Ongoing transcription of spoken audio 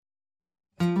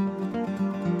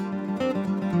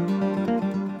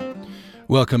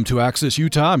Welcome to Access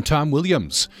Utah. I'm Tom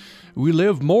Williams. We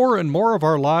live more and more of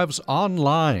our lives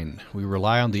online. We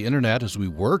rely on the internet as we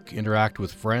work, interact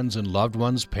with friends and loved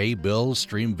ones, pay bills,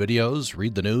 stream videos,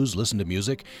 read the news, listen to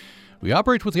music. We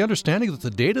operate with the understanding that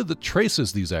the data that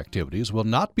traces these activities will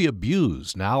not be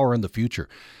abused now or in the future.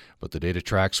 But the data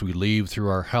tracks we leave through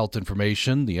our health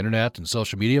information, the internet and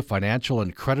social media, financial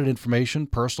and credit information,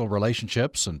 personal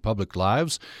relationships, and public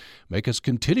lives make us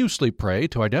continuously prey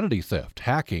to identity theft,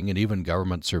 hacking, and even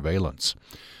government surveillance.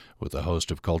 With a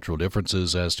host of cultural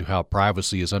differences as to how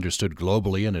privacy is understood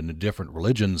globally and in different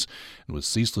religions, and with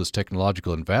ceaseless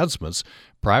technological advancements,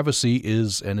 privacy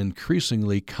is an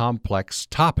increasingly complex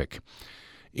topic.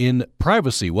 In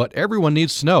Privacy, What Everyone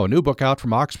Needs to Know, a new book out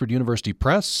from Oxford University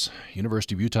Press.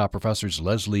 University of Utah professors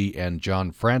Leslie and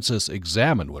John Francis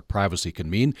examine what privacy can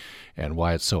mean and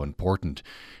why it's so important.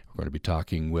 We're going to be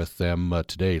talking with them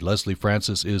today. Leslie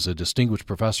Francis is a distinguished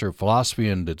professor of philosophy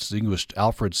and a distinguished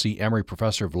Alfred C. Emery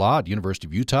professor of law at University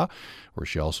of Utah, where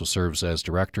she also serves as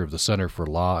director of the Center for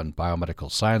Law and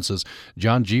Biomedical Sciences.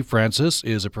 John G. Francis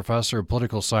is a professor of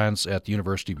political science at the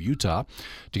University of Utah.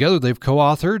 Together, they've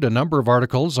co-authored a number of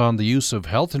articles on the use of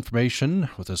health information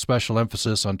with a special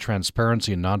emphasis on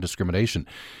transparency and non-discrimination.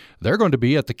 They're going to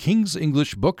be at the King's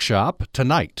English Bookshop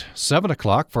tonight, 7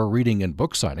 o'clock for a reading and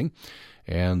book signing.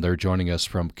 And they're joining us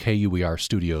from KUER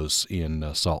Studios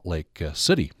in Salt Lake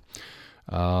City.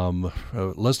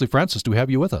 Leslie Francis, do we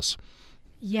have you with us?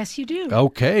 Yes, you do.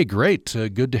 Okay, great.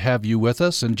 Good to have you with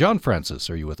us. And John Francis,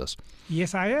 are you with us?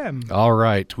 Yes, I am. All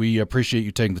right. We appreciate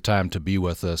you taking the time to be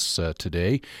with us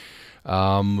today.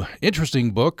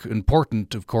 Interesting book,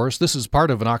 important, of course. This is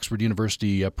part of an Oxford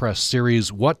University Press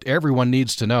series, What Everyone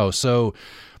Needs to Know. So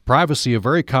privacy, a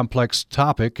very complex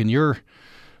topic, and you're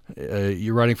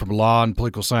writing from a law and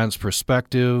political science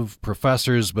perspective,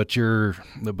 professors, but the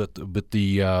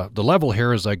level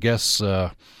here is, I guess,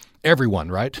 everyone,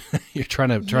 right? You're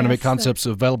trying to make concepts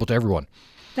available to everyone.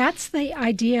 That's the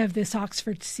idea of this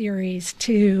Oxford series,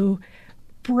 to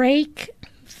break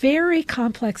very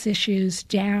complex issues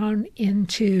down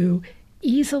into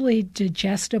easily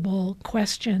digestible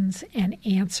questions and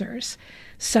answers.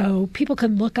 So people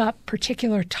can look up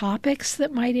particular topics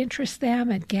that might interest them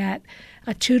and get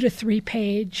a 2 to 3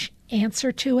 page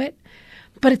answer to it,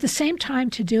 but at the same time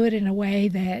to do it in a way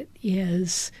that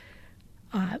is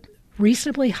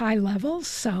reasonably high levels,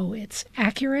 so it's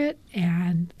accurate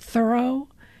and thorough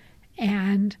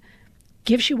and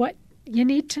gives you what you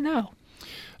need to know.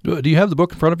 Do you have the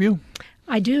book in front of you?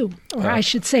 I do, or I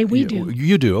should say we do.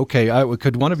 You do. Okay.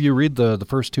 Could one of you read the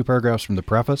first 2 paragraphs from the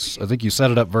preface? I think you set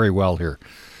it up very well here.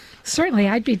 Certainly,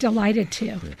 I'd be delighted to.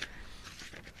 Yeah.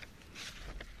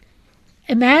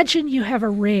 Imagine you have a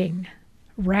ring,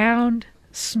 round,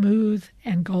 smooth,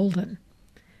 and golden.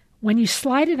 When you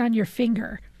slide it on your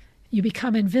finger, you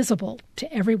become invisible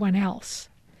to everyone else.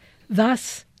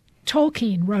 Thus,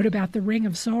 Tolkien wrote about the Ring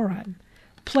of Sauron,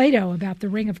 Plato about the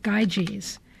Ring of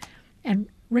Gyges, and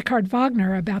Richard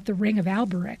Wagner about the Ring of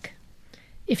Alberic.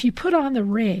 If you put on the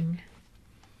ring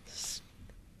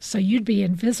so you'd be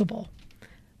invisible,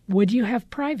 would you have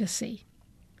privacy,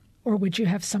 or would you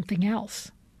have something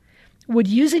else? Would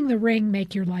using the ring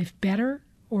make your life better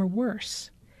or worse?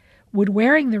 Would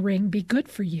wearing the ring be good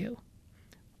for you?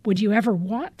 Would you ever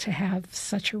want to have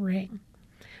such a ring?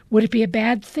 Would it be a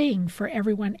bad thing for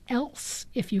everyone else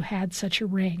if you had such a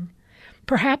ring?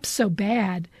 Perhaps so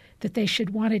bad that they should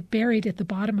want it buried at the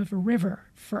bottom of a river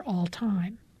for all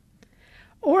time.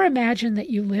 Or imagine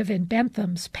that you live in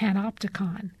Bentham's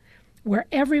Panopticon, where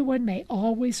everyone may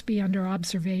always be under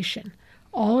observation,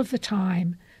 all of the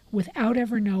time, without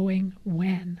ever knowing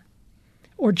when.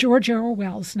 Or George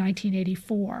Orwell's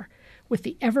 1984, with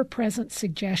the ever-present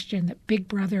suggestion that Big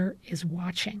Brother is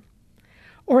watching.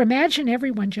 Or imagine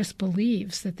everyone just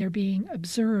believes that they're being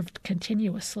observed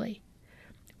continuously.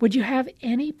 Would you have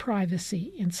any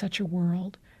privacy in such a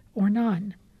world, or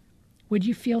none? Would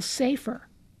you feel safer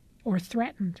or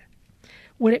threatened?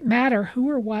 Would it matter who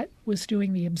or what was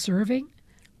doing the observing,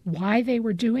 why they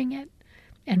were doing it,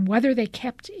 and whether they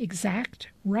kept exact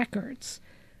records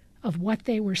of what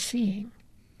they were seeing?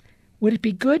 Would it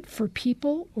be good for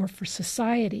people or for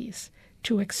societies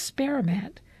to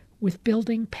experiment with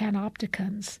building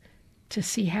panopticons to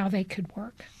see how they could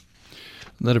work?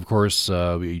 And then, of course,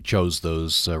 we chose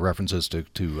those references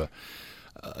to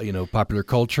popular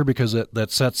culture because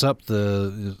that sets up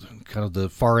the kind of the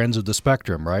far ends of the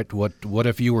spectrum, right? What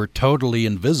if you were totally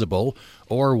invisible,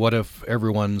 or what if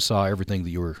everyone saw everything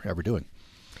that you were ever doing?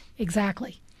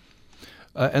 Exactly.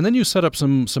 And then you set up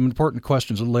some important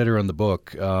questions a little later in the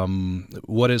book.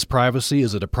 What is privacy?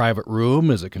 Is it a private room?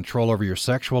 Is it control over your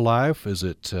sexual life? Is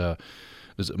it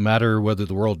Does it matter whether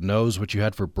the world knows what you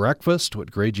had for breakfast,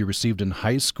 what grade you received in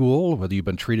high school, whether you've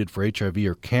been treated for HIV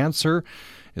or cancer?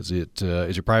 Is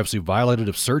your privacy violated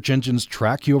if search engines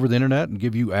track you over the internet and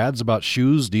give you ads about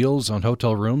shoes, deals on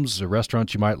hotel rooms, or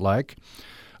restaurants you might like,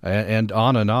 and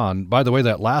on and on? By the way,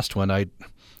 that last one,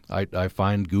 I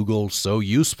find Google so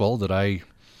useful that I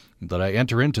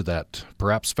enter into that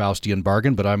perhaps Faustian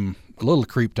bargain, but I'm a little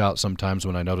creeped out sometimes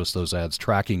when I notice those ads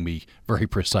tracking me very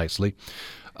precisely.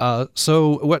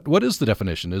 So what is the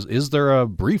definition? Is there a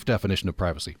brief definition of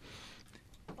privacy?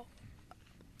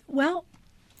 Well,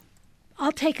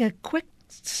 I'll take a quick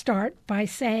start by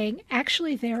saying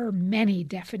actually there are many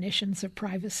definitions of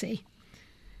privacy.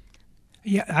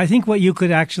 Yeah, I think what you could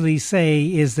actually say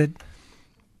is that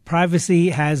privacy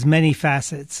has many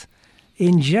facets.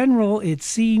 In general, it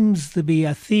seems to be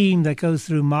a theme that goes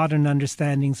through modern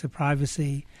understandings of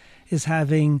privacy is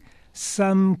having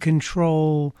some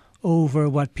control over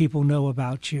what people know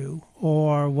about you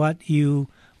or what you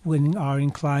are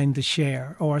inclined to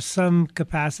share, or some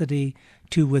capacity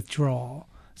to withdraw.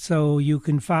 So you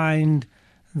can find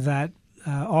that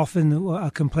often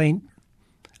a complaint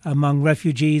among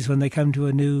refugees when they come to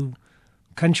a new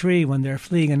country, when they're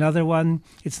fleeing another one,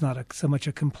 it's not so much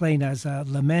a complaint as a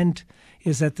lament,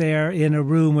 is that they're in a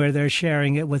room where they're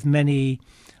sharing it with many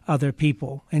other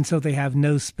people, and so they have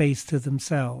no space to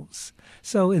themselves.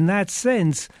 So in that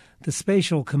sense, the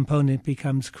spatial component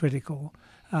becomes critical.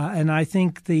 And I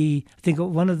think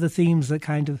one of the themes that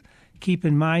kind of keep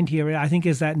in mind here, I think,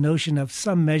 is that notion of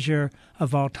some measure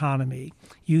of autonomy.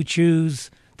 You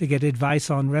choose to get advice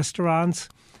on restaurants.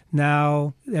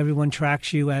 Now everyone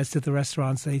tracks you as to the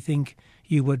restaurants they think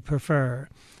you would prefer.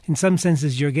 In some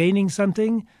senses, you're gaining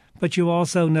something, but you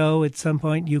also know at some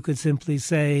point you could simply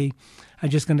say, I'm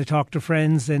just going to talk to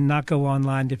friends and not go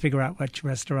online to figure out which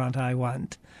restaurant I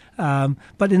want.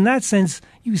 But in that sense,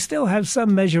 you still have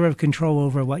some measure of control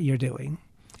over what you're doing,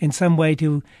 in some way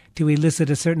to elicit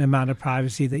a certain amount of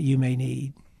privacy that you may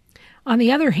need. On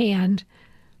the other hand,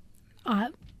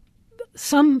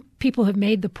 some people have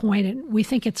made the point, and we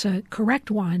think it's a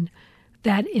correct one,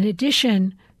 that in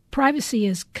addition, privacy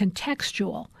is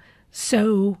contextual.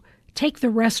 So take the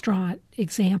restaurant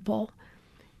example.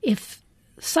 If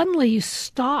suddenly you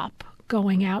stop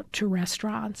going out to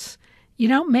restaurants, you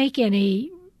don't make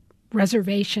any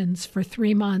reservations for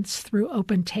 3 months through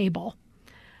OpenTable,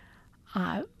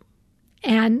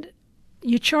 and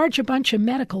you charge a bunch of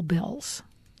medical bills,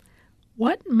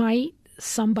 what might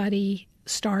somebody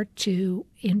start to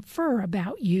infer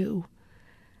about you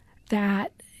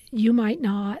that you might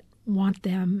not want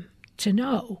them to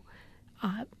know?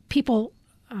 People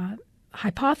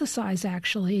hypothesize,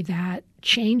 actually, that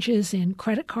changes in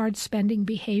credit card spending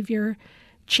behavior,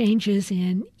 changes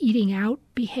in eating out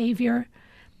behavior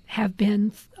have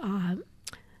been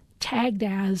tagged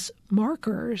as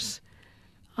markers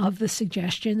of the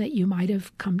suggestion that you might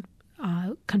have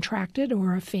contracted,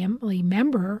 or a family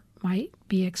member might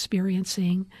be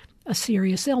experiencing a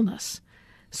serious illness.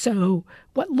 So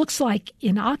what looks like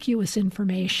innocuous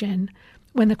information,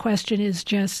 when the question is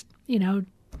just,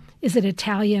 is it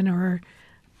Italian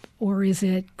or is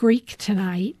it Greek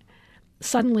tonight,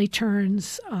 suddenly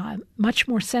turns much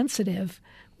more sensitive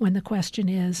when the question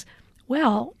is,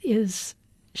 well, is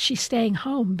she staying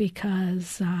home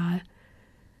because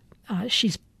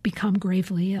she's become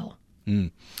gravely ill?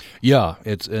 Yeah,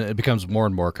 it becomes more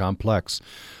and more complex.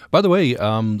 By the way,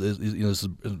 this is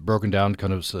broken down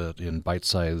kind of in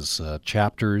bite-sized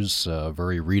chapters,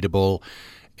 very readable,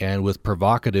 and with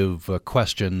provocative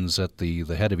questions at the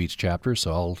head of each chapter.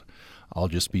 So I'll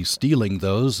just be stealing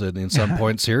those in some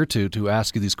points here to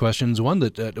ask you these questions. One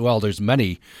that, there's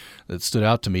many that stood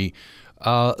out to me.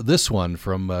 This one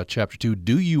from Chapter 2,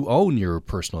 do you own your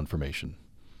personal information?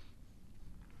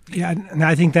 Yeah, and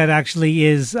I think that actually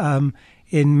is,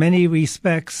 in many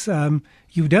respects,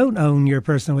 you don't own your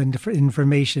personal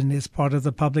information. It's part of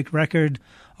the public record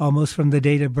almost from the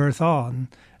date of birth on.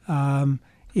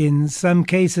 In some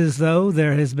cases, though,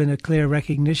 there has been a clear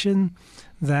recognition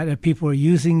that if people are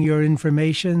using your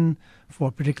information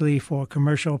particularly for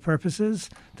commercial purposes,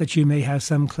 that you may have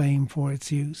some claim for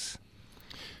its use.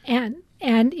 And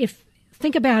if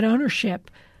think about ownership,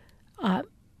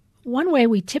 one way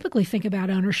we typically think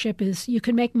about ownership is you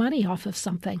can make money off of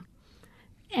something.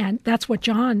 And that's what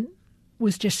John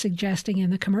was just suggesting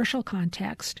in the commercial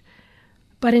context.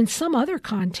 But in some other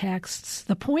contexts,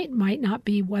 the point might not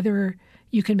be whether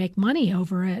you can make money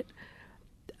over it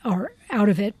or out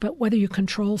of it, but whether you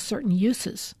control certain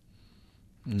uses.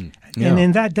 Yeah.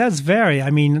 And that does vary.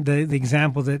 I mean, the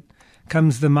example that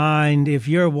comes to mind, if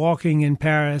you're walking in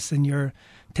Paris and you're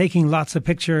taking lots of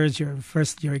pictures.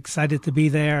 You're excited to be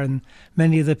there, and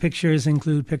many of the pictures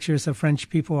include pictures of French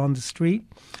people on the street.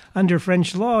 Under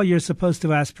French law, you're supposed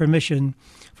to ask permission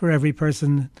for every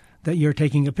person that you're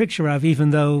taking a picture of,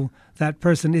 even though that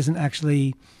person isn't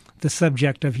actually the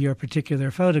subject of your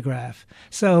particular photograph.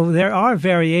 So there are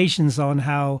variations on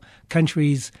how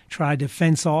countries try to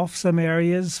fence off some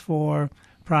areas for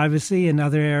privacy, and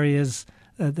other areas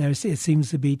it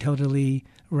seems to be totally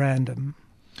random.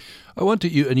 I want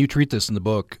to, and you treat this in the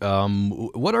book,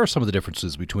 what are some of the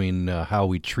differences between how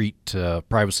we treat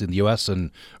privacy in the U.S. and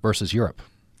versus Europe?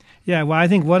 Yeah, well, I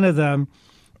think one of the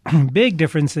big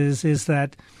differences is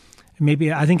that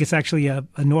I think it's actually a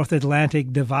North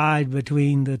Atlantic divide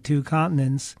between the two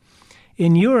continents.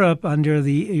 In Europe, under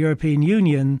the European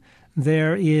Union,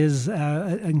 there is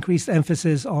increased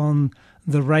emphasis on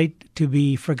the right to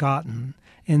be forgotten,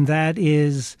 and that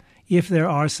is if there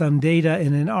are some data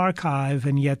in an archive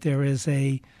and yet there is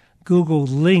a Google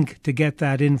link to get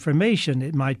that information.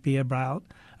 It might be about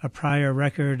a prior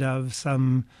record of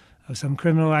some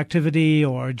criminal activity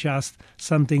or just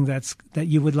something that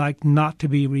you would like not to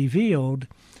be revealed.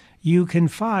 You can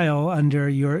file under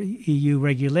your EU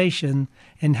regulation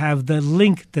and have the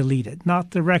link deleted,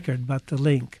 not the record, but the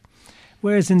link.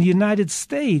 Whereas in the United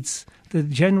States,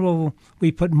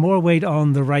 we put more weight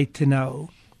on the right to know,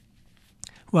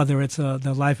 whether it's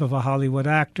the life of a Hollywood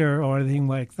actor or anything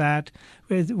like that.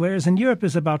 Whereas in Europe,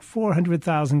 there's about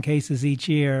 400,000 cases each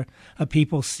year of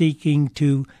people seeking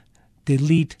to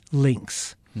delete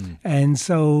links. And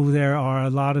so there are a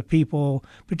lot of people,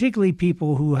 particularly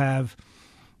people who have,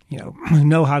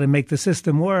 know how to make the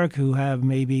system work, who have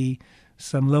maybe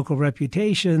some local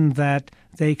reputation, that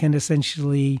they can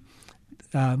essentially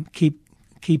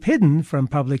keep hidden from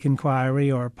public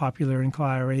inquiry or popular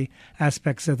inquiry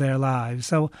aspects of their lives.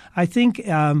 So I think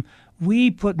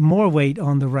we put more weight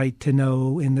on the right to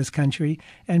know in this country.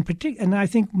 And I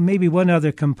think maybe one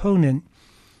other component,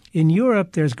 in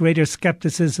Europe, there's greater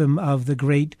skepticism of the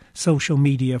great social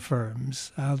media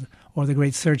firms or the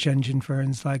great search engine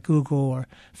firms like Google or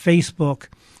Facebook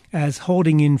as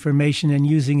holding information and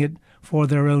using it for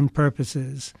their own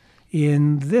purposes.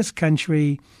 In this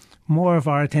country, more of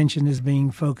our attention is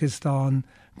being focused on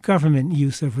government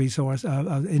use of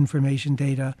of information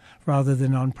data rather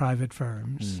than on private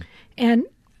firms. And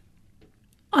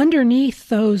underneath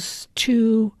those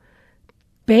two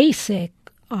basic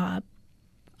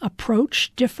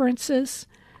approach differences,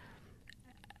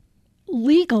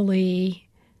 legally,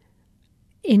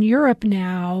 in Europe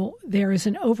now, there is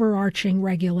an overarching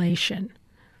regulation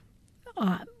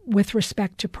with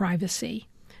respect to privacy.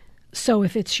 So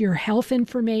if it's your health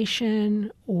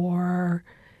information or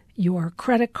your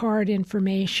credit card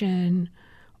information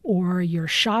or your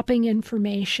shopping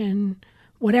information,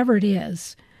 whatever it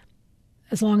is,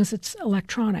 as long as it's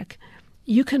electronic,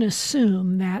 you can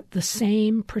assume that the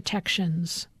same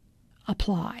protections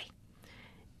apply.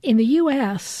 In the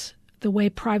U.S., the way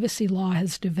privacy law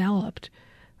has developed,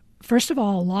 first of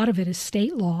all, a lot of it is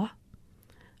state law.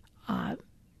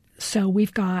 So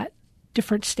we've got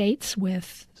different states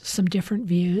with some different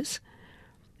views.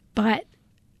 But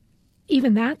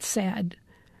even that said,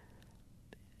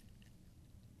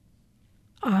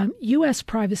 U.S.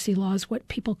 privacy law is what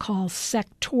people call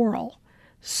sectoral.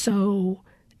 So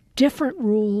different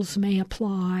rules may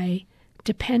apply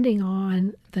depending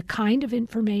on the kind of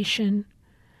information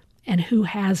and who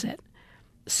has it.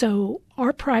 So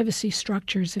our privacy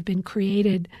structures have been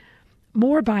created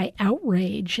more by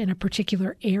outrage in a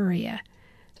particular area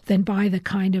than by the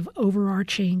kind of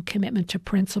overarching commitment to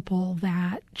principle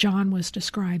that John was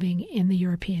describing in the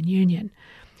European Union.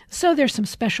 So there's some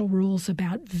special rules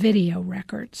about video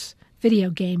records,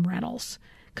 video game rentals,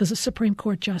 because a Supreme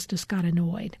Court justice got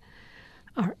annoyed.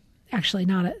 Or actually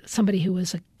not somebody who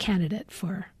was a candidate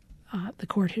for the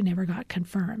court who never got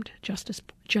confirmed,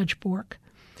 Judge Bork.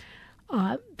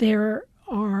 There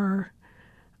are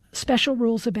special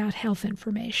rules about health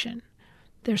information.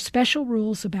 There's special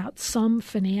rules about some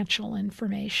financial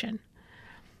information.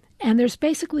 And there's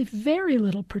basically very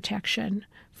little protection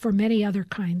for many other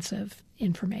kinds of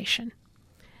information.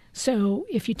 So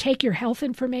if you take your health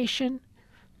information,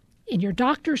 in your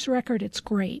doctor's record, it's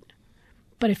great.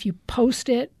 But if you post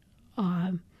it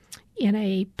in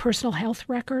a personal health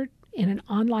record, in an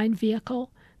online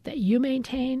vehicle that you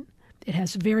maintain, it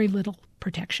has very little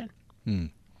protection.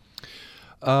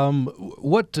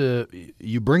 What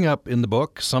you bring up in the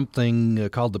book, something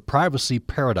called the privacy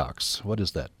paradox. What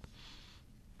is that?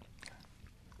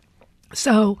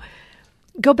 So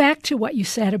go back to what you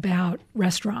said about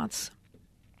restaurants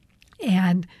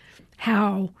and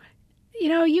how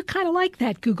you kind of like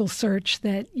that Google search,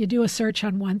 that you do a search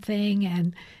on one thing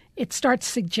and it starts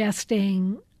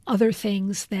suggesting other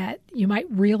things that you might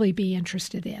really be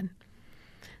interested in.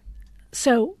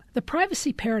 So the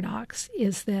privacy paradox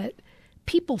is that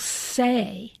people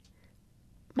say,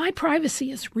 my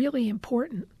privacy is really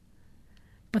important,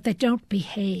 but they don't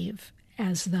behave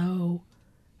as though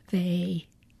they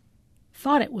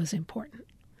thought it was important.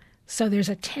 So there's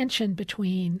a tension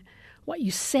between what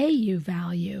you say you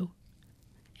value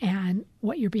and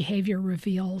what your behavior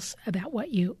reveals about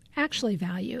what you actually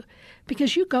value,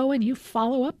 because you go and you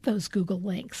follow up those Google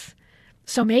links.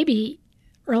 So maybe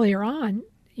earlier on,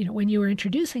 when you were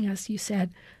introducing us, you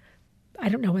said, I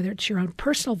don't know whether it's your own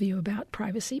personal view about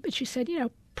privacy, but you said,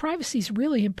 privacy is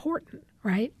really important,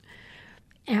 right?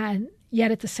 And yet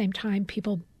at the same time,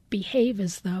 people behave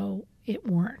as though it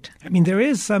weren't. I mean,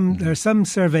 there's some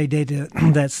survey data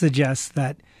that suggests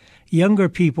that younger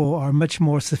people are much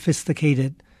more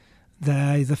sophisticated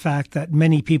than the fact that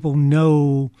many people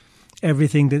know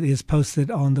everything that is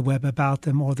posted on the web about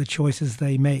them or the choices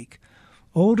they make.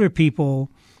 Older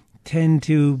people tend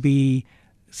to be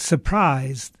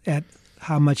surprised at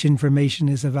how much information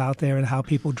is out there and how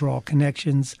people draw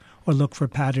connections or look for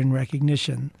pattern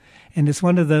recognition. And it's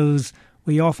one of those,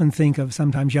 we often think of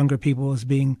sometimes younger people as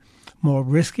being more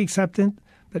risk acceptant,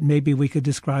 but maybe we could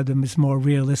describe them as more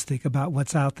realistic about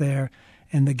what's out there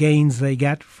and the gains they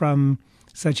get from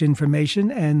such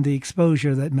information and the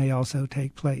exposure that may also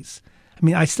take place. I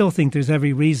mean, I still think there's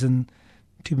every reason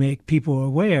to make people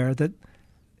aware that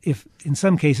if in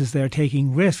some cases they're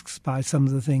taking risks by some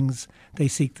of the things they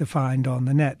seek to find on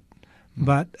the net.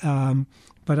 But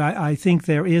I think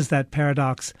there is that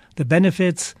paradox. The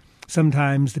benefits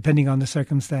sometimes, depending on the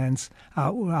circumstance,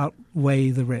 outweigh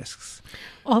the risks.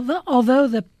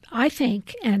 Although I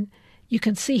think, and you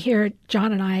can see here,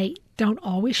 John and I don't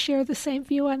always share the same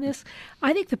view on this,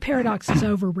 I think the paradox is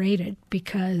overrated,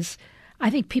 because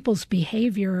I think people's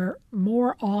behavior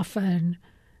more often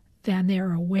than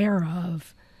they're aware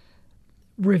of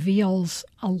reveals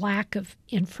a lack of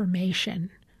information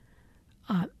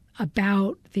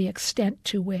about the extent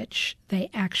to which they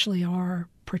actually are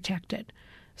protected.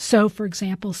 So, for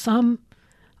example, some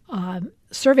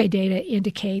survey data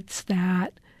indicates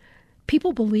that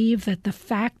people believe that the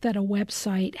fact that a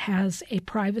website has a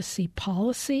privacy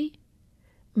policy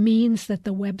means that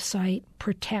the website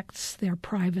protects their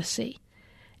privacy.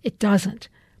 It doesn't.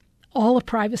 All a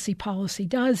privacy policy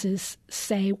does is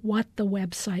say what the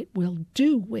website will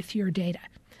do with your data.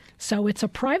 So it's a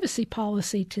privacy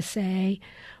policy to say,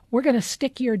 we're going to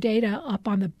stick your data up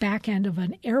on the back end of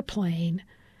an airplane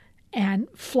and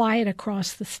fly it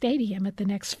across the stadium at the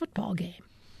next football game.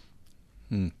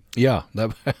 Yeah,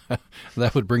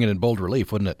 that would bring it in bold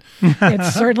relief, wouldn't it? It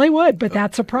certainly would, but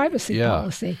that's a privacy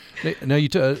policy. Now,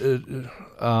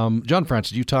 John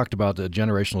Francis, you talked about the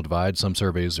generational divide. Some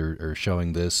surveys are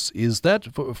showing this. Is that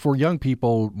for young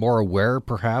people more aware,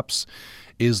 perhaps?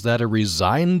 Is that a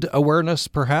resigned awareness,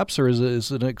 perhaps, or is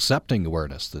it an accepting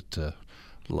awareness that a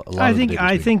lot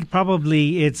I think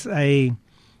probably it's a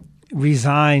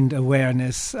resigned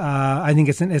awareness. I think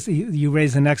you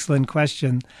raise an excellent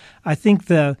question. I think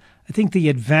the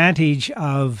advantage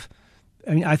of,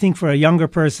 I think for a younger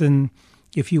person,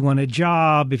 if you want a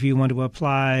job, if you want to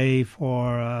apply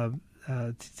for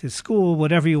to school,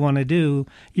 whatever you want to do,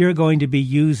 you're going to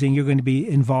be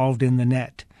involved in the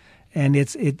net, and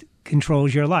it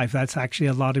controls your life. That's actually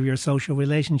a lot of your social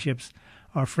relationships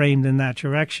are framed in that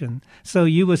direction. So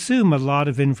you assume a lot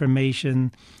of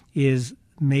information is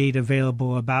made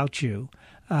available about you.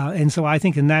 And so I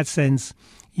think in that sense,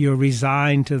 you're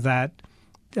resigned to that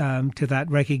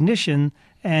recognition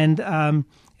and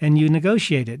you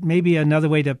negotiate it. Maybe another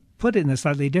way to put it in a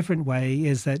slightly different way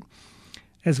is that,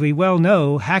 as we well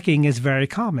know, hacking is very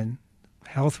common.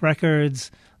 Health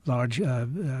records, large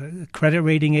credit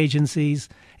rating agencies.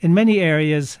 In many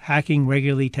areas, hacking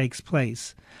regularly takes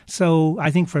place. So I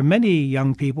think for many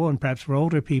young people, and perhaps for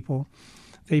older people,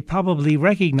 they probably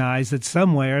recognize that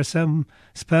somewhere, some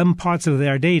parts of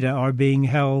their data are being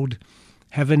held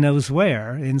heaven knows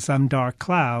where in some dark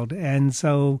cloud. And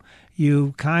so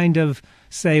you kind of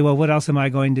say, well, what else am I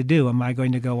going to do? Am I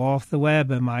going to go off the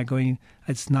web?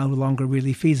 It's no longer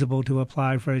really feasible to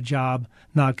apply for a job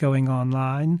not going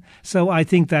online. So I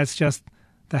think that's just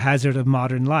the hazard of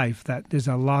modern life, that there's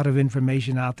a lot of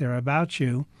information out there about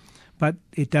you, but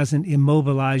it doesn't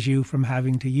immobilize you from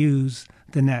having to use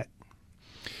the net.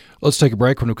 Let's take a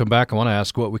break. When we come back, I want to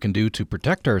ask what we can do to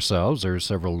protect ourselves. There are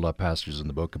several passages in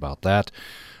the book about that.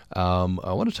 I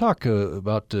want to talk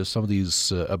about some of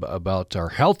these, about our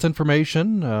health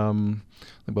information.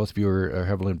 Both of you are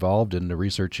heavily involved in the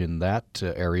research in that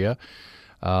area.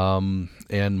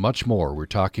 and much more. We're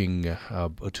talking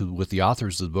with the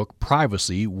authors of the book,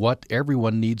 Privacy, What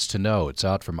Everyone Needs to Know. It's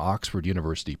out from Oxford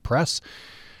University Press.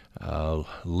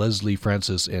 Leslie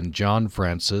Francis and John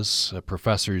Francis,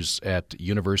 professors at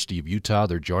University of Utah.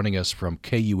 They're joining us from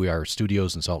KUER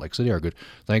Studios in Salt Lake City.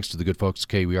 Thanks to the good folks at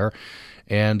KUER.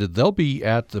 And they'll be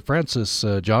at the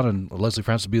John and Leslie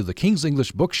Francis will be at the King's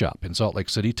English Bookshop in Salt Lake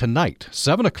City tonight,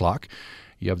 7 o'clock.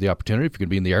 You have the opportunity, if you're going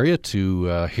to be in the area,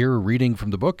 to hear a reading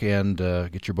from the book and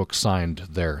get your book signed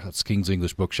there. That's King's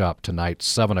English Bookshop tonight,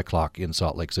 7 o'clock in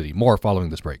Salt Lake City. More following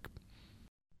this break.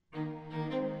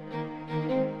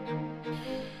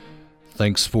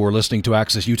 Thanks for listening to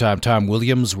Access Utah. I'm Tom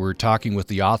Williams. We're talking with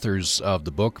the authors of the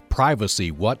book,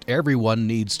 Privacy, What Everyone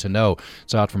Needs to Know.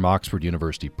 It's out from Oxford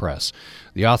University Press.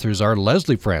 The authors are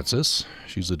Leslie Francis.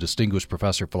 She's a distinguished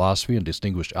professor of philosophy and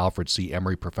distinguished Alfred C.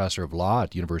 Emery Professor of Law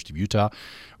at the University of Utah,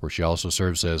 where she also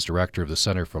serves as director of the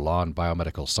Center for Law and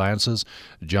Biomedical Sciences.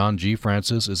 John G.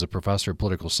 Francis is a professor of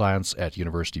political science at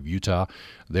University of Utah.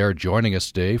 They're joining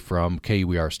us today from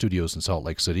KUER Studios in Salt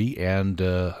Lake City, and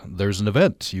there's an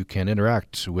event. You can interact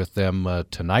with them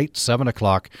tonight, 7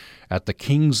 o'clock, at the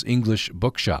King's English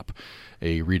Bookshop.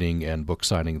 A reading and book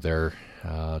signing there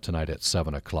tonight at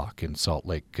 7 o'clock in Salt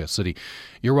Lake City.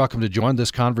 You're welcome to join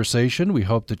this conversation. We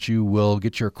hope that you will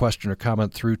get your question or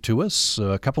comment through to us.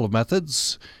 A couple of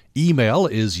methods. Email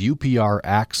is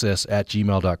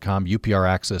upraccess@gmail.com,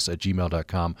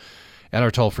 upraccess@gmail.com. And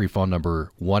our toll-free phone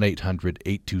number,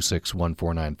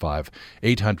 1-800-826-1495,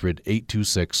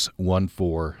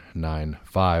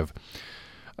 800-826-1495.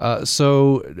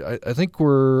 So I think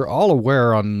we're all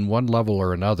aware on one level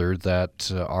or another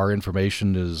that our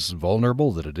information is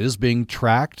vulnerable, that it is being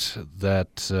tracked,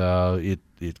 that it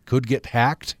could get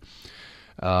hacked.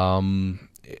 So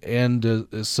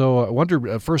I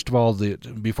wonder, first of all,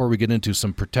 before we get into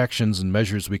some protections and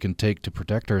measures we can take to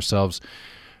protect ourselves,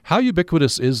 how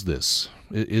ubiquitous is this?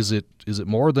 Is it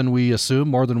more than we assume,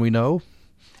 more than we know?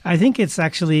 I think it's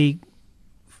actually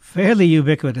fairly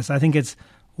ubiquitous. I think it's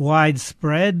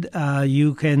widespread.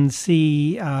 You can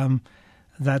see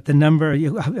that the number,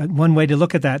 one way to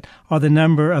look at that are the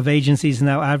number of agencies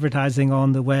now advertising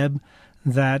on the web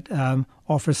that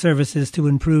offer services to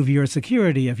improve your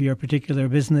security of your particular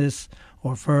business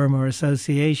or firm or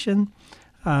association.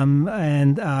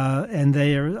 And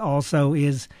there also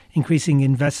is increasing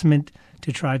investment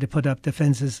to try to put up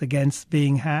defenses against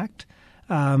being hacked.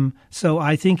 So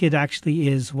I think it actually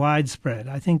is widespread.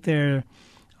 I think there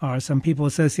are some people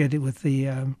associated with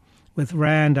with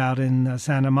RAND out in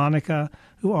Santa Monica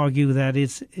who argue that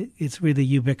it's really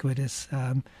ubiquitous.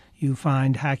 You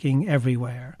find hacking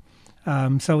everywhere.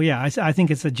 I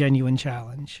think it's a genuine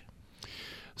challenge.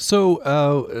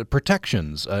 So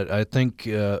protections, I think,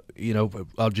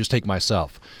 I'll just take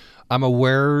myself. I'm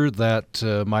aware that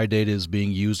my data is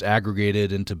being used,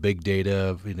 aggregated into big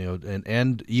data,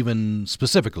 and even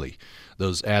specifically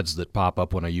those ads that pop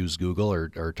up when I use Google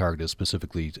are targeted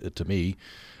specifically to me.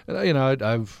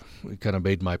 I've kind of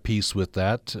made my peace with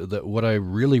that. That what I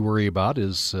really worry about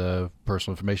is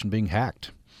personal information being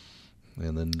hacked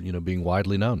and then, being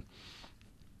widely known.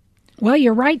 Well,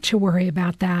 you're right to worry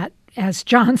about that. As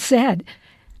John said,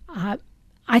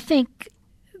 I think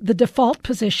the default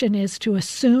position is to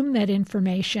assume that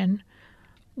information,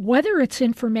 whether it's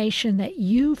information that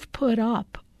you've put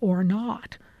up or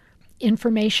not,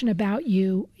 information about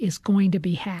you is going to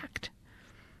be hacked.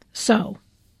 So,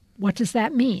 what does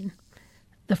that mean?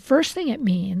 The first thing it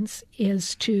means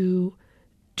is to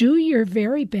do your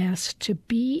very best to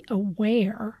be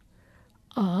aware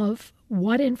of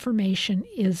what information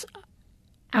is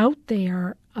out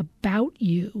there about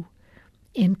you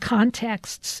in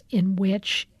contexts in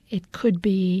which it could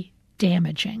be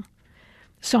damaging.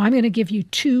 So I'm going to give you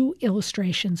two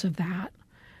illustrations of that.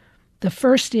 The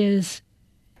first is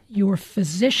your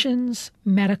physician's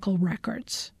medical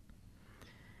records.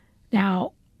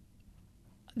 Now,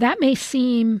 that may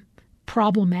seem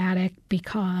problematic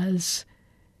because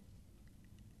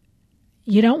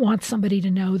you don't want somebody to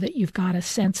know that you've got a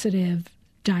sensitive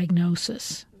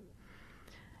diagnosis.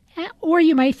 Or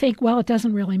you may think, well, it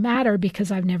doesn't really matter because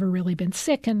I've never really been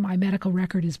sick and my medical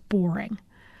record is boring.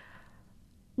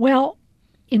 Well,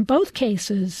 in both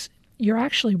cases, you're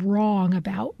actually wrong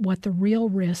about what the real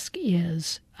risk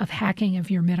is of hacking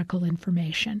of your medical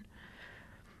information.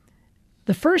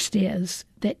 The first is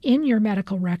that in your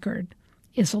medical record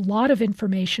is a lot of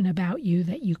information about you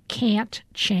that you can't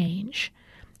change.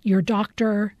 Your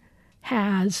doctor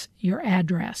has your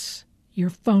address, your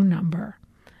phone number,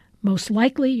 most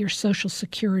likely your social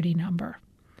security number,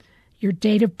 your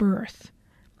date of birth,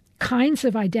 kinds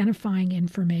of identifying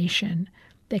information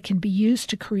that can be used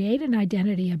to create an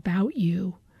identity about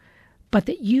you, but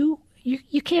that you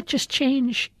can't just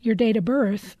change your date of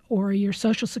birth or your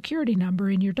social security number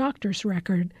in your doctor's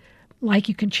record like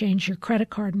you can change your credit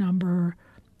card number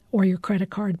or your credit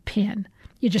card PIN.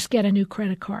 You just get a new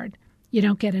credit card. You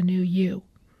don't get a new you.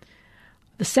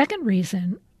 The second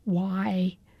reason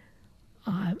why,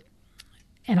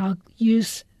 and I'll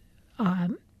use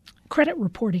credit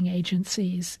reporting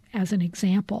agencies as an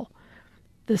example,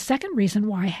 the second reason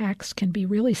why hacks can be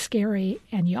really scary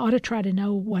and you ought to try to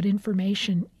know what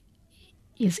information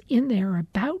is in there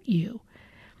about you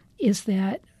is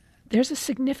that there's a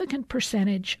significant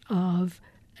percentage of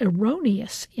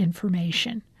erroneous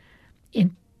information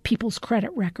in people's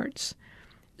credit records.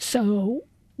 So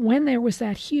when there was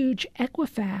that huge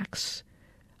Equifax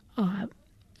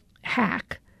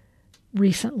hack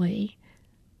recently,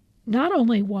 not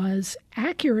only was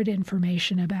accurate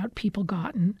information about people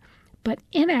gotten, but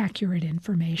inaccurate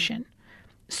information.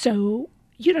 So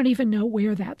you don't even know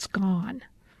where that's gone.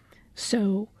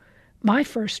 So my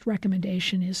first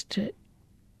recommendation is to,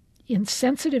 in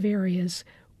sensitive areas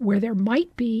where there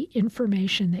might be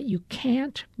information that you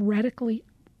can't readily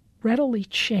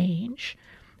change,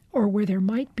 or where there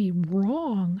might be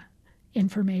wrong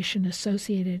information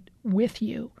associated with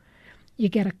you, you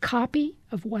get a copy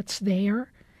of what's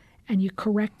there and you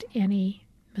correct any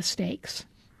mistakes.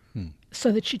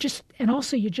 So that you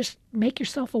just make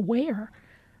yourself aware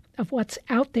of what's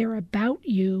out there about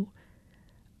you,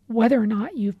 whether or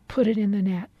not you've put it in the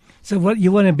net. So what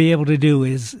you want to be able to do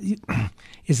is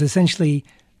essentially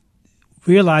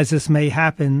realize this may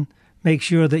happen, make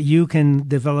sure that you can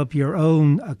develop your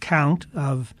own account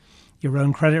of your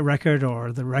own credit record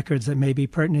or the records that may be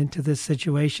pertinent to this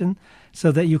situation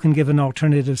so that you can give an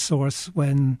alternative source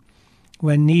when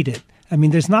needed. I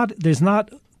mean, there's not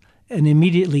an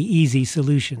immediately easy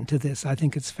solution to this, I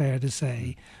think it's fair to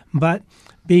say. But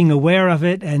being aware of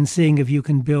it and seeing if you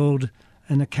can build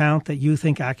an account that you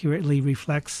think accurately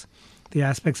reflects the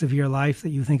aspects of your life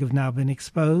that you think have now been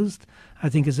exposed, I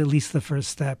think is at least the first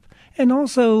step. And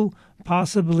also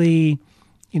possibly,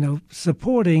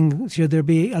 supporting, should there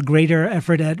be a greater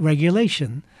effort at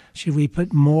regulation? Should we put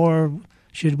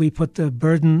the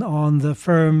burden on the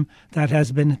firm that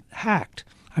has been hacked?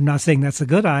 I'm not saying that's a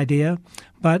good idea,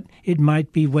 but it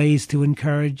might be ways to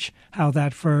encourage how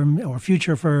that firm or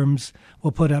future firms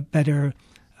will put up better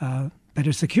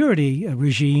security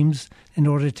regimes in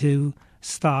order to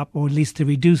stop or at least to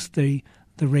reduce the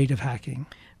rate of hacking.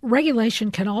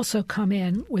 Regulation can also come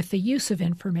in with the use of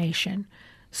information.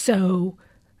 So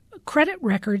credit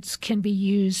records can be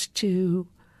used to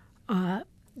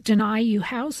deny you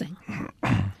housing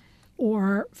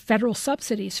or federal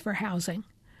subsidies for housing.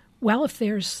 Well, if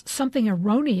there's something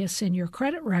erroneous in your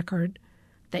credit record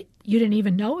that you didn't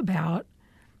even know about,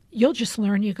 you'll just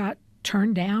learn you got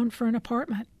turned down for an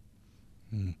apartment.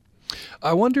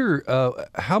 I wonder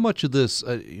how much of this,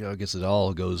 I guess it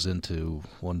all goes into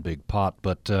one big pot,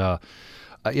 but, I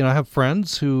have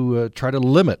friends who try to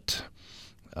limit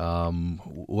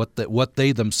what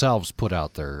they themselves put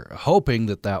out there, hoping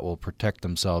that will protect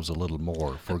themselves a little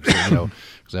more. For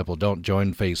example, don't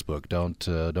join Facebook,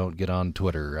 don't get on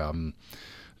Twitter,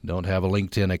 don't have a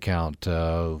LinkedIn account.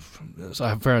 So I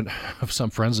have some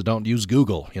friends that don't use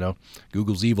Google.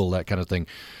 Google's evil, that kind of thing.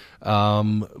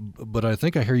 But I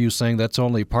think I hear you saying that's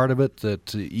only part of it.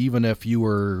 That even if you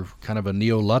were kind of a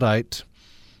neo-Luddite,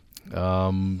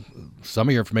 some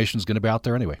of your information is going to be out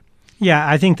there anyway. Yeah,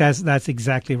 I think that's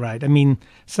exactly right. I mean,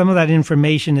 some of that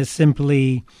information is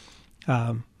simply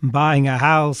buying a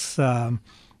house,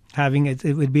 having it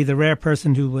would be the rare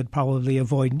person who would probably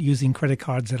avoid using credit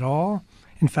cards at all.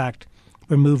 In fact,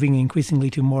 we're moving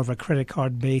increasingly to more of a credit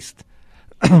card-based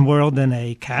world than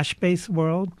a cash-based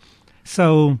world.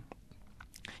 So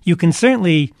you can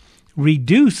certainly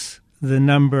reduce the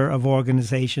number of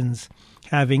organizations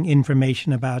having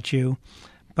information about you,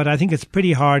 but I think it's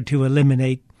pretty hard to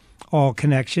eliminate all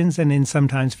connections and in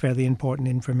sometimes fairly important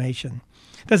information.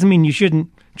 Doesn't mean you shouldn't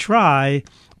try,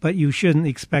 but you shouldn't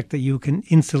expect that you can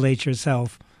insulate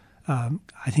yourself, I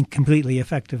think, completely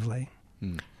effectively.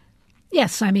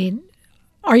 Yes, I mean,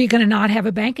 are you going to not have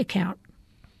a bank account?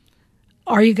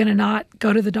 Are you going to not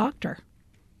go to the doctor?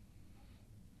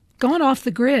 Going off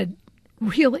the grid,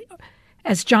 really,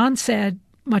 as John said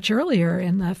much earlier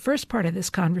in the first part of this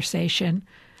conversation,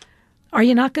 are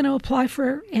you not going to apply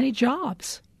for any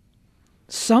jobs?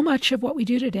 So much of what we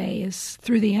do today is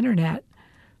through the internet.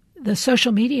 The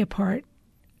social media part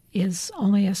is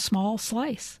only a small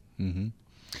slice. Mm-hmm.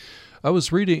 I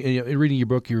was reading your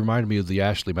book. You reminded me of the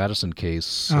Ashley Madison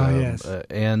case. Yes,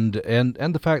 and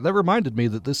the fact that reminded me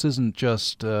that this isn't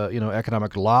just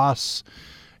economic loss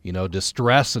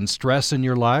distress and stress in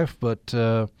your life, but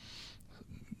some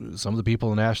of the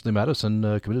people in Ashley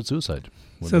Madison committed suicide.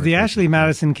 So the Ashley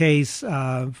Madison case,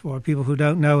 for people who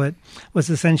don't know it, was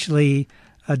essentially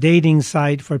a dating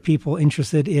site for people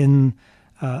interested in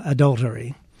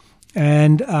adultery.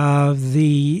 And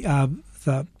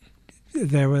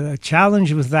there was a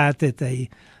challenge with that the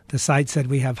site said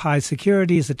we have high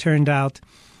security. As it turned out,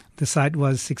 the site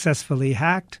was successfully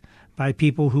hacked by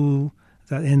people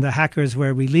and the hackers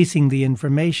were releasing the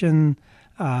information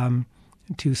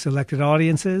to selected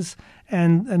audiences.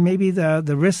 And maybe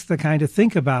the risk to kind of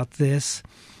think about this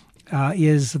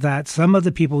is that some of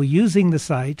the people using the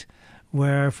site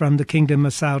were from the Kingdom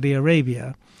of Saudi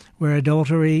Arabia, where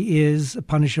adultery is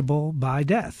punishable by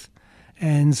death.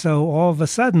 And so all of a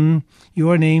sudden,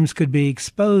 your names could be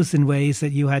exposed in ways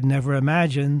that you had never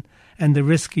imagined, and the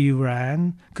risk you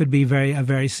ran could be a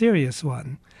very serious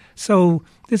one. So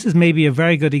this is maybe a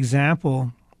very good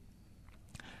example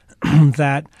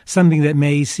that something that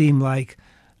may seem like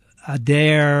a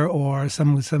dare or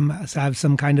have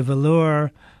some kind of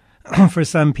allure for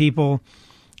some people,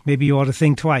 maybe you ought to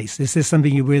think twice. Is this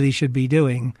something you really should be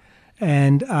doing?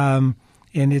 And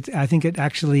I think it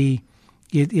actually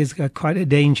it is quite a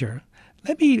danger.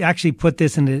 Let me actually put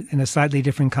this in a slightly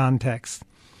different context.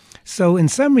 So in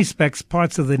some respects,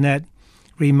 parts of the net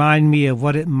remind me of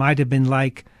what it might have been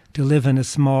like to live in a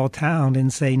small town in,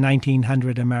 say,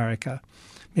 1900 America,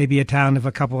 maybe a town of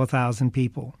a couple of thousand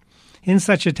people. In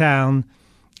such a town,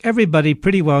 everybody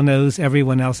pretty well knows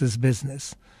everyone else's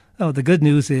business. Oh, the good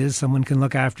news is someone can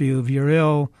look after you if you're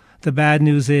ill. The bad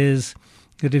news is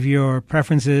that if your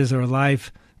preferences or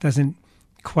life doesn't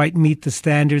quite meet the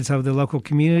standards of the local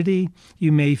community,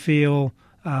 you may feel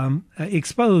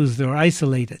exposed or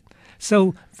isolated.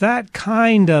 So that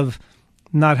kind of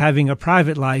not having a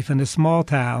private life in a small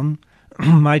town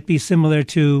might be similar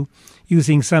to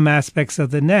using some aspects of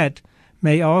the net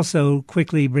may also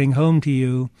quickly bring home to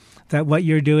you that what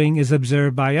you're doing is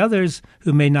observed by others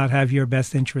who may not have your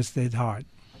best interest at heart.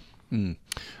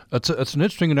 That's an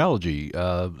interesting analogy.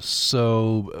 I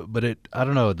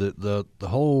don't know, the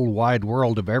whole wide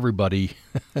world of everybody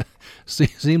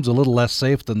seems a little less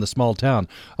safe than the small town.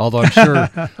 Although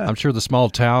I'm sure the small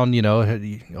town,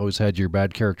 always had your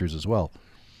bad characters as well.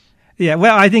 Yeah,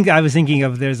 well, I think I was thinking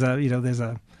of there's a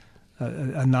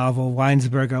novel,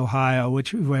 Winesburg, Ohio,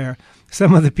 where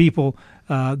some of the people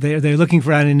they're looking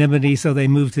for anonymity, so they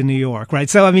move to New York, right?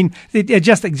 So I mean, it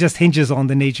just hinges on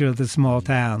the nature of the small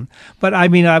town. But I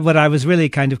mean, what I was really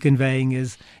kind of conveying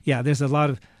is, yeah, there's a lot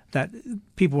of that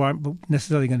people aren't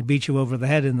necessarily going to beat you over the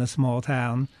head in the small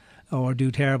town or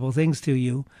do terrible things to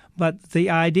you. But the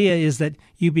idea is that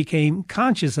you became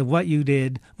conscious of what you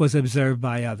did was observed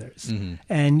by others. Mm-hmm.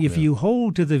 And if you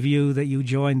hold to the view that you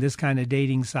joined this kind of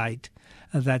dating site,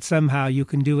 that somehow you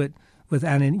can do it with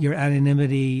your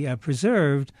anonymity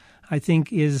preserved, I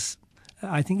think is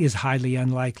highly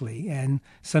unlikely and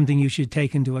something you should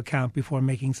take into account before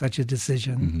making such a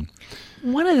decision.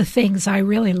 Mm-hmm. One of the things I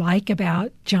really like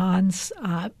about John's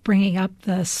bringing up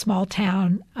the small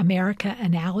town America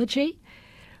analogy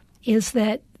is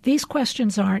that these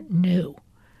questions aren't new.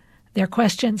 They're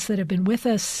questions that have been with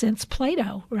us since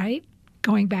Plato, right?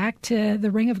 Going back to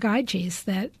the Ring of Gyges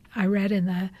that I read in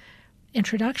the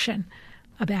introduction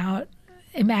about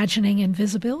imagining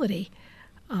invisibility.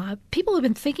 People have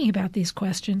been thinking about these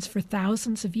questions for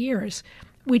thousands of years.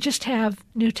 We just have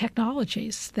new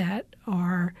technologies that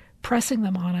are pressing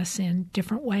them on us in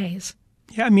different ways.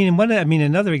 Yeah,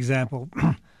 another example.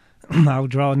 I'll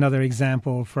draw another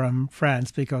example from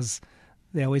France because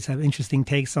they always have interesting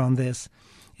takes on this,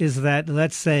 is that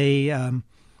let's say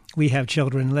we have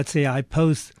children. Let's say I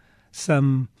post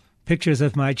some pictures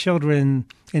of my children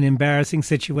in an embarrassing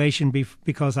situation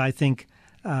because I think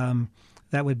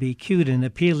that would be cute and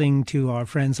appealing to our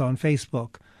friends on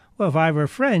Facebook. Well, if I were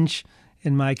French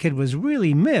and my kid was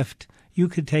really miffed, you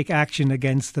could take action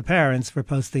against the parents for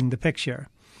posting the picture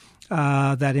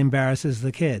that embarrasses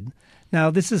the kid. Now,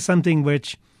 this is something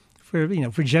which, for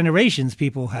generations,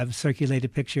 people have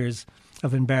circulated pictures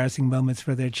of embarrassing moments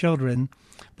for their children,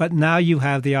 but now you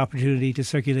have the opportunity to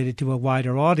circulate it to a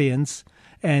wider audience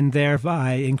and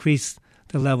thereby increase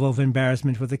the level of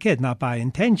embarrassment for the kid, not by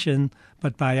intention,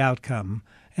 but by outcome.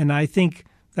 And I think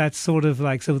that's sort of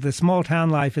so the small town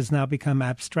life has now become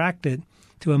abstracted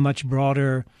to a much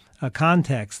broader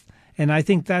context. And I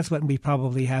think that's what we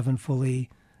probably haven't fully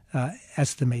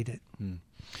estimated.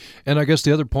 And I guess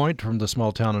the other point from the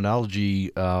small town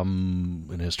analogy,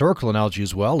 an historical analogy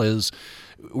as well, is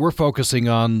we're focusing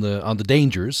on the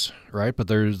dangers, right? But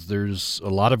there's a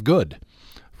lot of good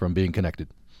from being connected.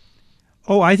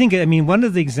 Oh, I mean, one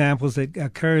of the examples that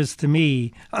occurs to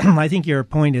me, I think your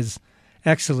point is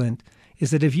excellent,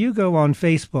 is that if you go on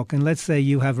Facebook and let's say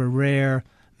you have a rare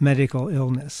medical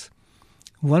illness,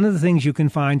 one of the things you can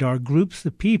find are groups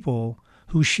of people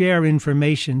who share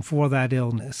information for that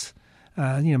illness.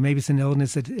 Maybe it's an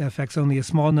illness that affects only a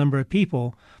small number of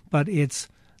people, but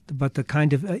the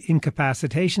kind of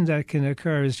incapacitation that can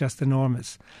occur is just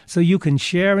enormous. So you can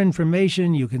share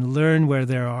information, you can learn where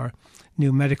there are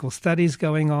new medical studies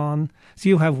going on. So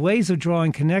you have ways of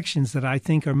drawing connections that I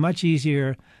think are much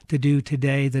easier to do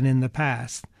today than in the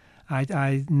past.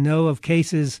 I know of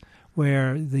cases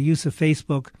where the use of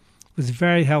Facebook was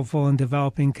very helpful in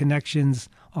developing connections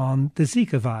on the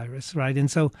Zika virus, right? And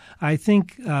so I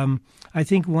think one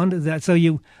of that. So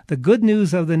the good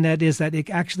news of the net is that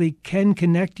it actually can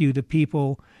connect you to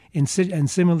people in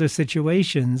similar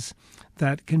situations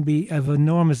that can be of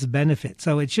enormous benefit.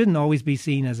 So it shouldn't always be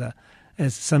seen as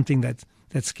something that's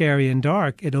scary and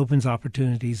dark. It opens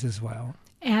opportunities as well.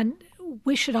 And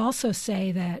we should also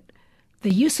say that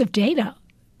the use of data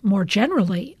more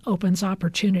generally opens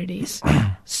opportunities.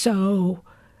 So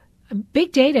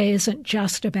big data isn't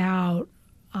just about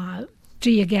do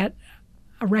you get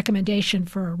a recommendation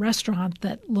for a restaurant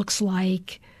that looks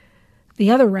like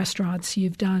the other restaurants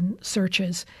you've done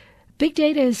searches. Big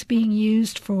data is being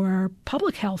used for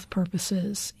public health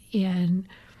purposes in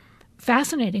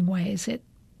fascinating ways. It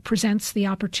presents the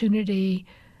opportunity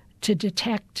to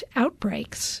detect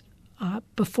outbreaks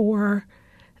before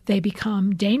they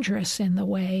become dangerous in the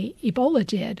way Ebola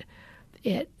did.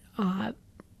 It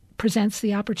presents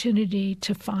the opportunity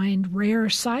to find rare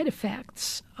side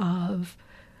effects of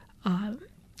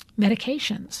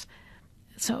medications.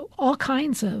 So all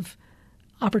kinds of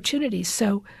opportunities.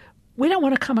 So we don't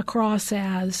want to come across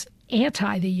as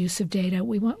anti the use of data.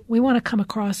 We want to come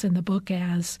across in the book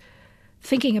as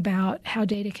thinking about how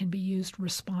data can be used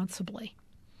responsibly.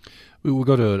 We will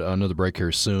go to another break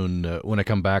here soon. When I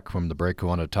come back from the break, I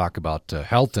want to talk about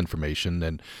health information,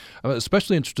 and I'm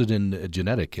especially interested in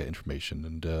genetic information,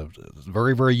 and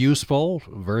very, very useful.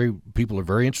 People are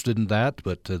very interested in that,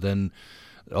 but then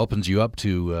it opens you up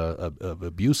to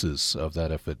abuses of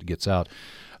that if it gets out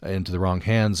into the wrong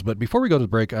hands. But before we go to the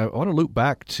break, I want to loop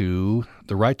back to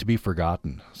the right to be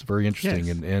forgotten. It's very interesting.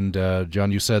 Yes. And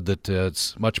John, you said that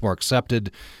it's much more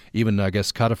accepted, even, I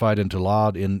guess, codified into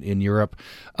law in Europe.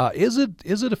 Is it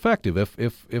effective?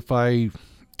 If I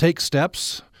take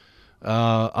steps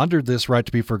under this right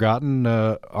to be forgotten,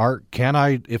 can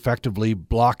I effectively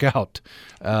block out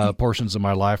portions of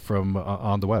my life from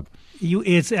on the web?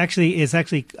 It's actually,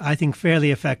 I think,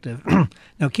 fairly effective.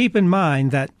 Now, keep in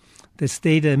mind that this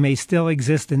data may still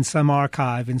exist in some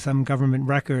archive, in some government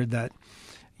record that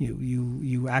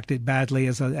you acted badly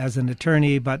as an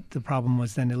attorney, but the problem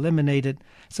was then eliminated.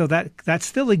 So that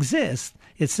still exists.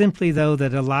 It's simply, though, that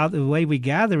the way we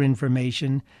gather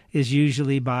information is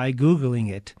usually by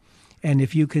Googling it. And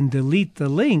if you can delete the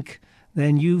link,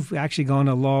 then you've actually gone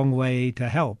a long way to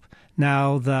help.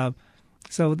 Now, the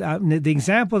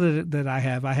example that I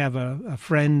have a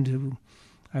friend who,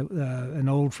 an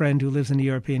old friend who lives in a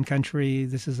European country.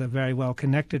 This is a very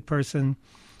well-connected person.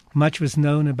 Much was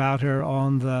known about her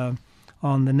on the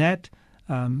net.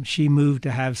 She moved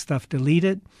to have stuff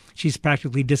deleted. She's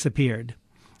practically disappeared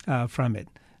from it.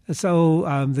 So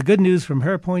the good news from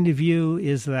her point of view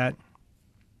is that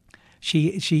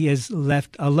she is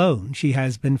left alone. She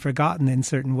has been forgotten in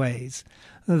certain ways.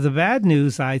 The bad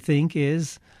news, I think,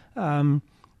 is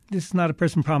this is not a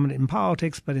person prominent in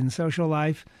politics, but in social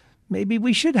life. Maybe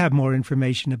we should have more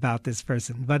information about this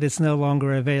person, but it's no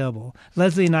longer available.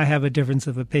 Leslie and I have a difference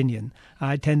of opinion.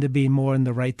 I tend to be more in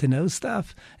the right to know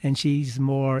stuff, and she's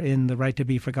more in the right to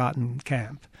be forgotten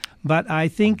camp. But I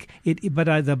think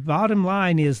the bottom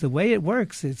line is the way it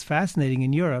works. It's fascinating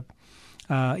in Europe.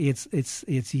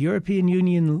 It's European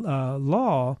Union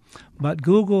law, but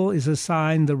Google is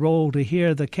assigned the role to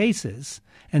hear the cases,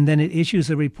 and then it issues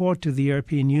a report to the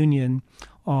European Union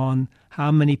on how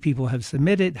many people have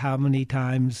submitted, how many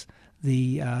times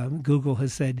the Google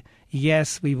has said,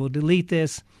 yes, we will delete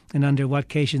this, and under what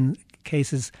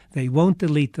cases they won't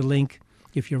delete the link.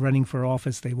 If you're running for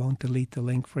office, they won't delete the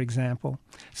link, for example.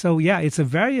 So, yeah, it's a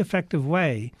very effective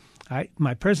way.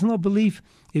 My personal belief,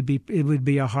 it would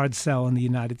be a hard sell in the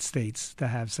United States to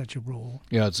have such a rule.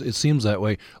 Yeah, it seems that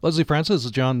way. Leslie Francis,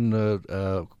 has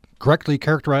John correctly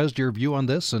characterized your view on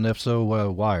this? And if so,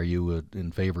 why are you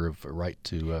in favor of a right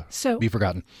to be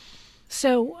forgotten?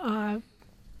 So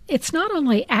it's not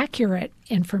only accurate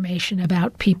information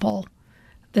about people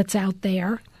that's out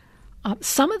there.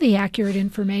 Some of the accurate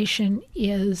information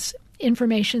is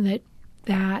information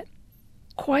that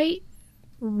quite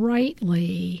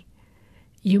rightly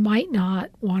you might not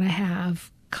want to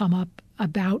have come up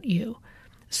about you.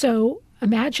 So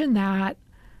imagine that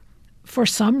for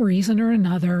some reason or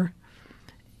another,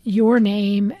 your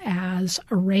name as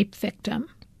a rape victim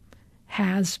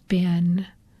has been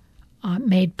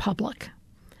made public.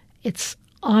 It's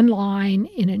online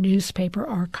in a newspaper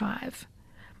archive.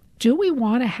 Do we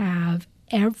want to have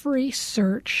every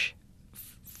search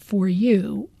for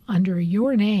you under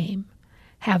your name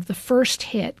have the first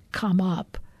hit come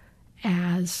up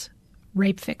as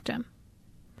rape victim?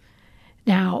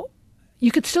 Now,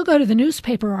 you could still go to the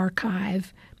newspaper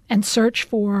archive and search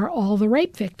for all the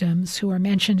rape victims who are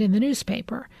mentioned in the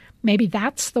newspaper. Maybe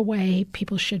that's the way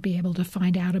people should be able to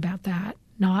find out about that,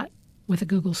 not with a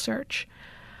Google search.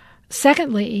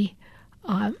 Secondly,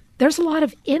 there's a lot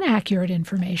of inaccurate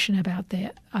information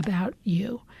about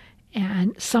you.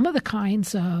 And some of the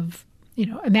kinds of,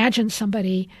 imagine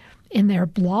somebody in their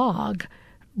blog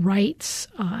writes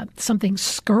something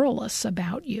scurrilous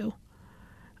about you.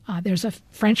 There's a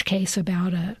French case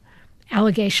about an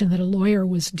allegation that a lawyer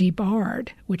was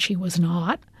debarred, which he was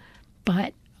not,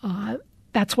 but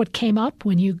that's what came up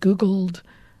when you Googled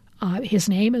his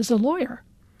name as a lawyer.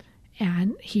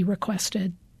 And he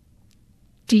requested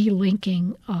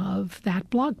delinking of that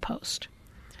blog post.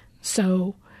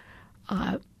 So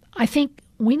I think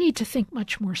we need to think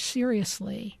much more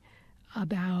seriously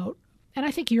about, and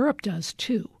I think Europe does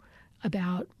too,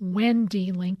 about when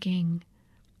delinking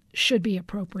should be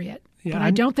appropriate. Yeah, but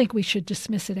I don't think we should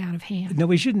dismiss it out of hand. No,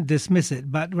 we shouldn't dismiss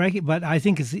it. But I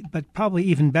think but probably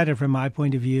even better from my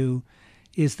point of view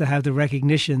is to have the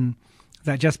recognition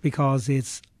that just because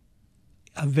it's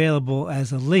available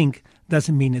as a link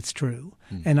doesn't mean it's true.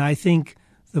 And I think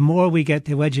the more we get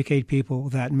to educate people,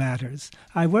 that matters.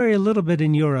 I worry a little bit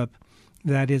in Europe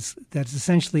that's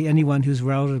essentially anyone who's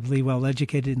relatively well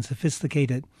educated and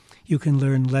sophisticated, you can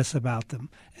learn less about them.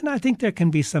 And I think there can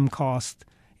be some cost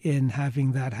in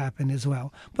having that happen as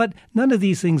well. But none of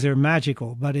these things are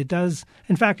magical, but it does.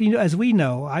 In fact, as we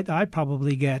know, I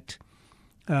probably get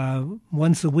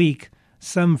once a week,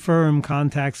 some firm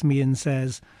contacts me and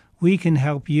says, we can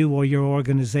help you or your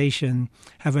organization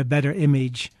have a better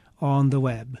image on the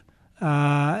web.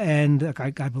 And I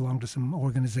belong to some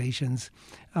organizations.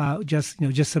 Just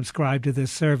subscribe to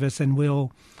this service, and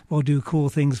we'll do cool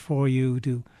things for you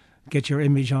to get your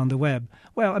image on the web.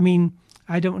 Well, I mean,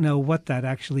 I don't know what that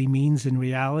actually means in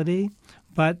reality,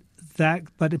 but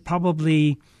it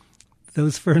probably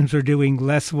those firms are doing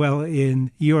less well in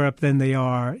Europe than they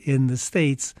are in the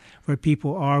States, where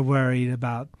people are worried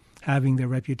about having their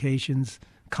reputations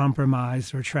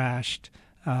compromised or trashed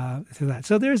through that.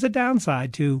 So there's a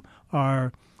downside to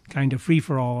our kind of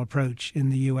free-for-all approach in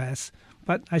the U.S.,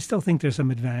 but I still think there's some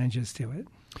advantages to it.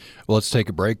 Well, let's take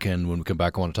a break, and when we come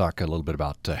back, I want to talk a little bit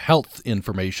about health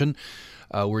information.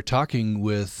 We're talking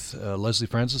with Leslie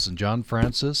Francis and John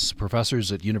Francis,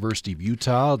 professors at University of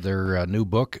Utah. Their new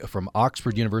book from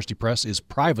Oxford University Press is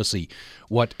Privacy,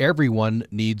 What Everyone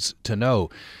Needs to Know.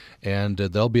 And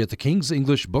they'll be at the King's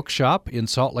English Bookshop in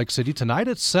Salt Lake City tonight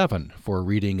at 7 for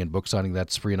reading and book signing.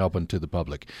 That's free and open to the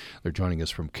public. They're joining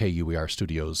us from KUER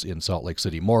Studios in Salt Lake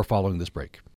City. More following this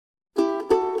break.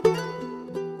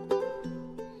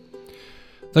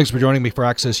 Thanks for joining me for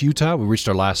Access Utah. We reached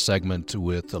our last segment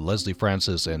with Leslie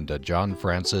Francis and John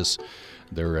Francis.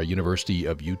 They're University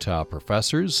of Utah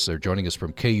professors. They're joining us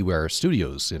from KUER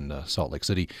Studios in Salt Lake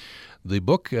City. The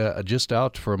book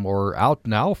out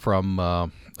now from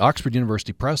Oxford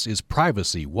University Press is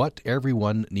Privacy, What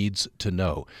Everyone Needs to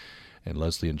Know. And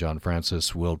Leslie and John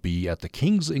Francis will be at the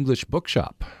King's English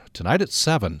Bookshop tonight at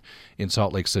 7 in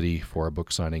Salt Lake City for a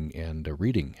book signing and a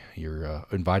reading. You're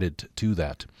invited to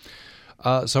that.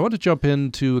 So I want to jump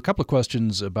into a couple of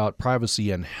questions about privacy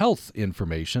and health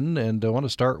information, and I want to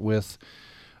start with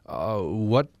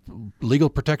what legal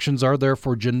protections are there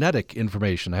for genetic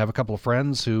information? I have a couple of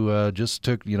friends who just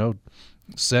took,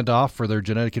 sent off for their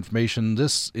genetic information,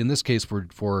 in this case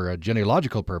for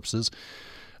genealogical purposes.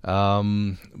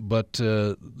 But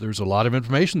there's a lot of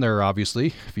information there, obviously,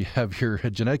 if you have your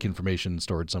genetic information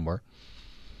stored somewhere.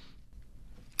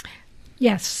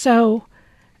 Yes, so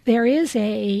there is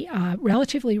a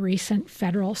relatively recent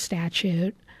federal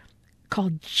statute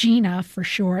called GINA for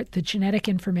short, the Genetic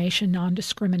Information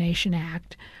Non-Discrimination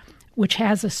Act, which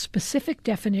has a specific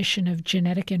definition of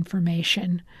genetic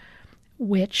information,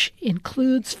 which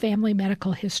includes family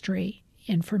medical history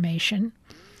information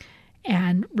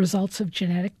and results of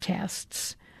genetic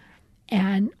tests,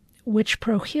 and which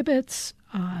prohibits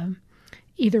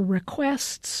either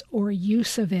requests or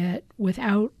use of it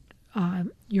without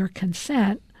your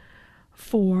consent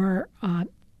for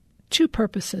two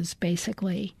purposes,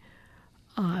 basically.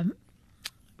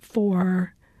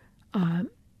 for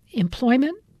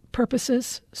employment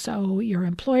purposes. So your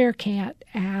employer can't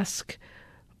ask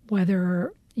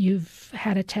whether you've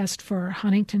had a test for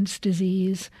Huntington's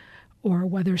disease or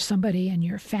whether somebody in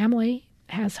your family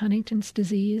has Huntington's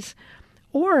disease,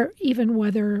 or even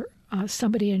whether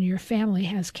somebody in your family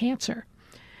has cancer.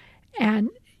 And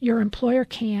your employer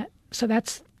can't, so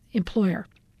that's employer.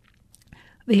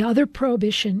 The other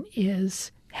prohibition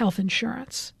is health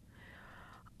insurance.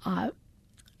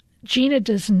 GINA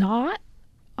does not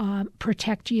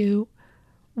protect you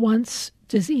once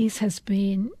disease has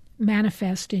been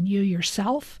manifest in you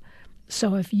yourself.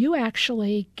 So if you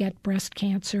actually get breast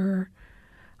cancer,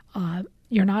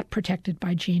 you're not protected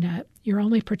by GINA. You're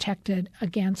only protected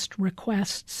against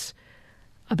requests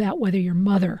about whether your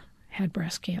mother had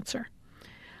breast cancer.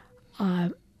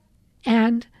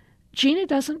 And GINA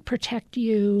doesn't protect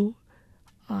you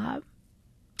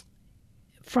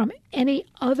from any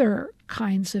other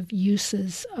kinds of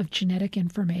uses of genetic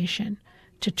information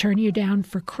to turn you down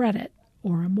for credit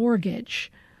or a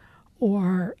mortgage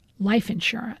or life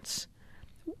insurance.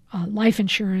 Life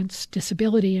insurance,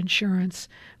 disability insurance,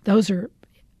 those are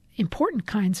important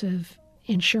kinds of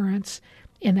insurance.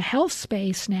 In the health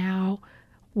space now,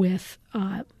 with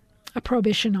a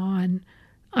prohibition on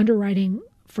underwriting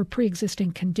for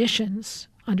pre-existing conditions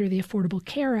under the Affordable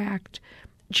Care Act,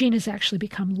 GINA has actually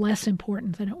become less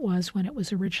important than it was when it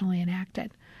was originally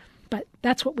enacted. But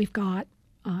that's what we've got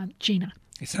on GINA.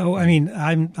 So, I mean,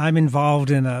 I'm involved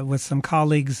with some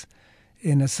colleagues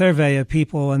in a survey of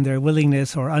people and their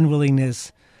willingness or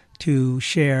unwillingness to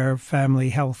share family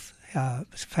health,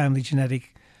 family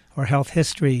genetic or health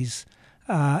histories.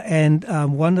 And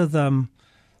one of the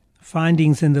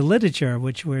findings in the literature,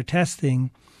 which we're testing,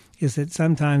 is that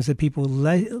sometimes the people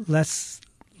less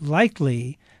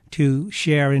likely to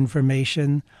share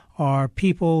information are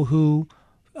people who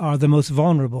are the most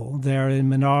vulnerable. They're in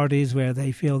minorities where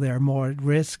they feel they're more at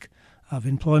risk of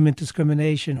employment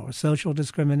discrimination or social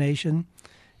discrimination.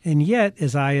 And yet,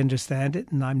 as I understand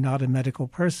it, and I'm not a medical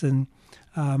person,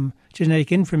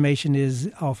 genetic information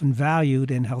is often valued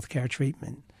in healthcare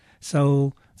treatment.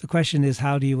 So the question is,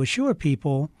 how do you assure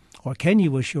people, or can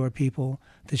you assure people,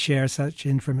 to share such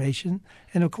information?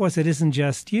 And of course, it isn't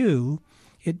just you.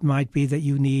 It might be that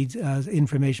you need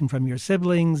information from your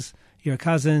siblings, your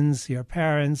cousins, your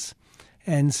parents.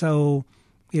 And so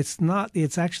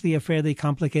it's actually a fairly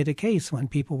complicated case when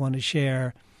people want to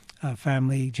share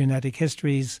family genetic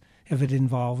histories if it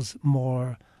involves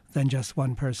more than just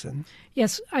one person.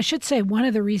 Yes, I should say one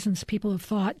of the reasons people have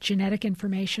thought genetic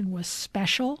information was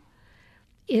special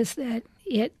is that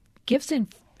it gives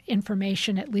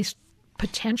information, at least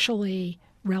potentially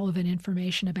relevant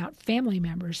information about family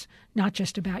members, not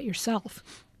just about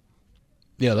yourself.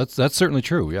 Yeah, that's certainly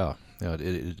true. Yeah,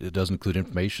 it does include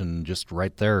information just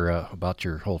right there about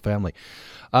your whole family.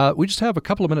 We just have a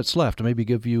couple of minutes left to maybe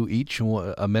give you each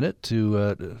a minute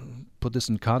to put this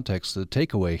in context. The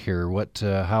takeaway here: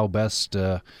 how best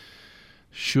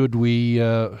should we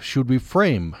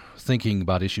frame thinking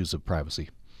about issues of privacy?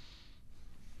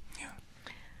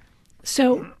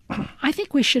 So I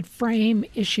think we should frame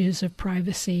issues of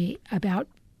privacy about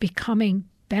becoming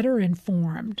better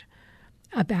informed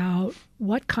about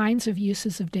what kinds of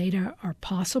uses of data are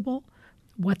possible,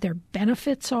 what their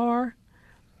benefits are,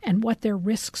 and what their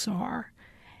risks are.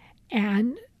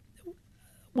 And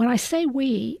when I say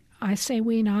we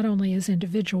not only as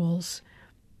individuals,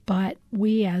 but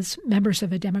we as members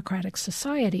of a democratic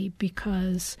society,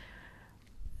 because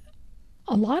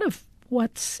a lot of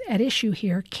what's at issue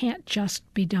here can't just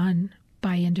be done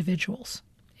by individuals.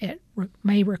 It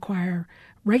may require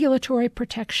regulatory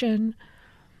protection.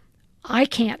 I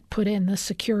can't put in the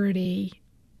security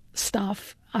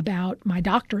stuff about my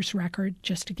doctor's record,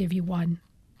 just to give you one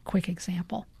quick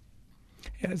example.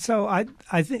 Yeah, so I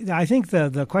think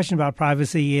the question about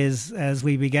privacy is, as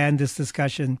we began this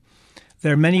discussion,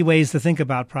 there are many ways to think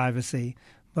about privacy,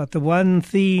 but the one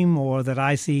theme or that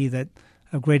I see that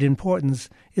of great importance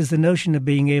is the notion of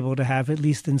being able to have, at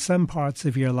least in some parts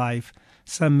of your life,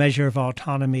 some measure of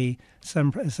autonomy,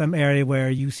 some area where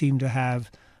you seem to have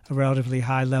a relatively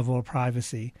high level of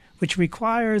privacy, which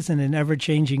requires, in an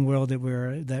ever-changing world that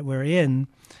we're in,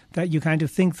 that you kind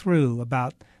of think through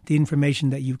about the information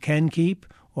that you can keep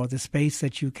or the space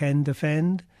that you can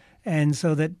defend, and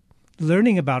so that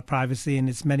learning about privacy in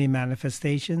its many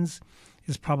manifestations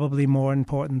is probably more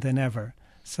important than ever.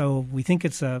 So we think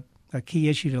it's a key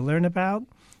issue to learn about,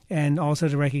 and also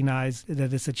to recognize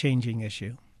that it's a changing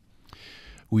issue.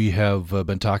 We have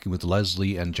been talking with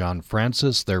Leslie and John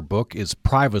Francis. Their book is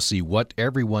Privacy, What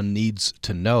Everyone Needs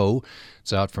to Know.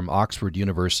 It's out from Oxford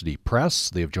University Press.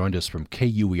 They have joined us from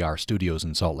KUER Studios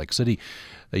in Salt Lake City.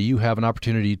 You have an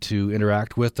opportunity to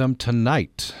interact with them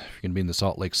tonight. If you're going to be in the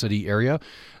Salt Lake City area,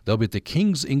 they'll be at the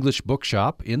King's English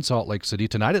Bookshop in Salt Lake City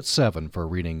tonight at 7 for a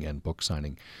reading and book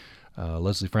signing.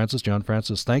 Leslie Francis, John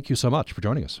Francis, thank you so much for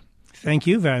joining us. Thank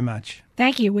you very much.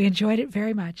 Thank you. We enjoyed it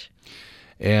very much.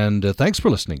 And thanks for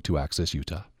listening to Access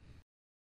Utah.